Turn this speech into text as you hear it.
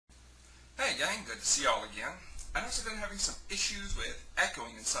gang, good to see y'all again. I noticed I've been having some issues with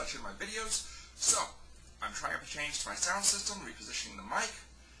echoing and such in my videos, so I'm trying to change to my sound system, repositioning the mic.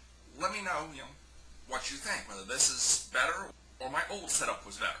 Let me know, what you think, whether this is better or my old setup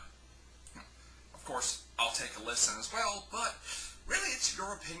was better. Of course, I'll take a listen as well, but really it's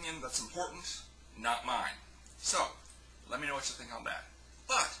your opinion that's important, not mine. So, let me know what you think on that.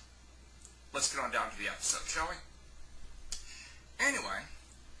 But, let's get on down to the episode, shall we? Anyway,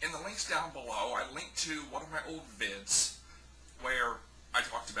 in the links down below, I linked to one of my old vids where I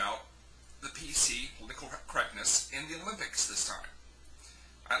talked about the PC, political correctness, in the Olympics this time.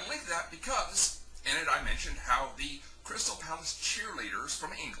 I linked that because in it I mentioned how the Crystal Palace cheerleaders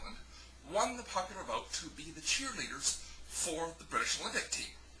from England won the popular vote to be the cheerleaders for the British Olympic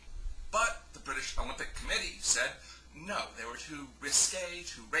team. But the British Olympic Committee said no, they were too risque,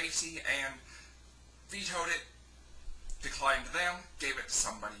 too racy, and vetoed it, declined them, gave it to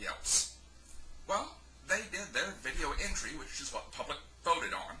somebody else. Well, they did their video entry, which is what the public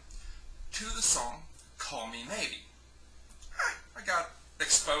voted on, to the song Call Me Maybe. I got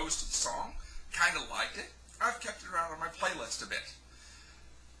exposed to the song, kind of liked it. I've kept it around on my playlist a bit.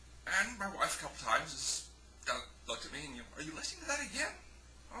 And my wife a couple times has looked at me and, are you listening to that again?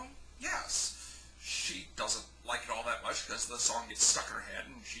 Oh, yes. She doesn't like it all that much because the song gets stuck in her head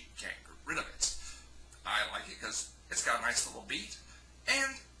and she can't get rid of it. I like it because it's got a nice little beat,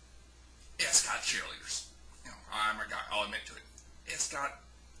 and it's got cheerleaders. I'm a guy, I'll admit to it. It's got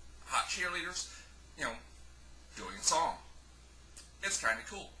hot cheerleaders, doing a song. It's kind of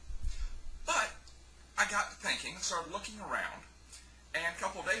cool. But I got to thinking, started looking around, and a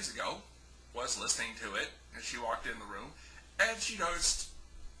couple of days ago was listening to it, and she walked in the room, and she noticed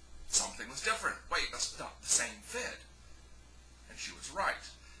something was different. Wait, that's not the same vid. And she was right.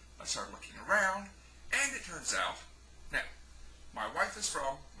 I started looking around, and it turns out, now, my wife is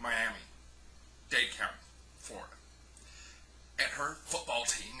from Miami, Dade County, Florida. And her football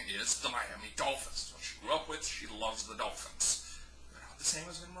team is the Miami Dolphins. That's what she grew up with. She loves the Dolphins. They're not the same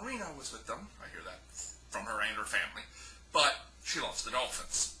as when Marina was with them. I hear that from her and her family. But she loves the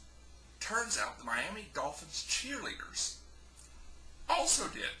Dolphins. Turns out the Miami Dolphins cheerleaders also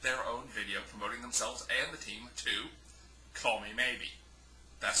did their own video promoting themselves and the team to Call Me Maybe.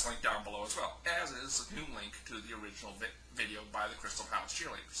 That's linked down below as well, as is a new link to the original video by the Crystal Palace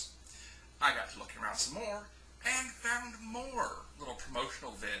cheerleaders. I got to looking around some more and found more little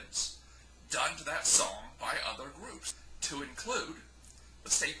promotional vids done to that song by other groups, to include the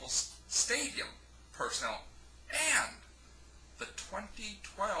Staples Stadium personnel and the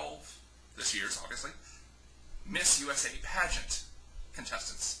 2012, this year's obviously, Miss USA pageant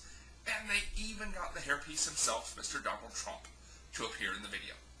contestants. And they even got the hairpiece himself, Mr. Donald Trump, to appear in the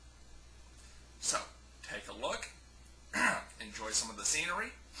video. So, take a look, enjoy some of the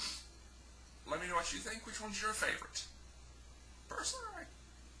scenery. Let me know what you think, which one's your favorite. Personally,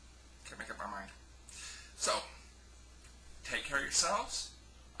 I can't make up my mind. So, take care of yourselves.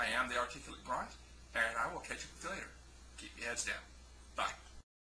 I am the Articulate Grunt, and I will catch up with you later. Keep your heads down. Bye.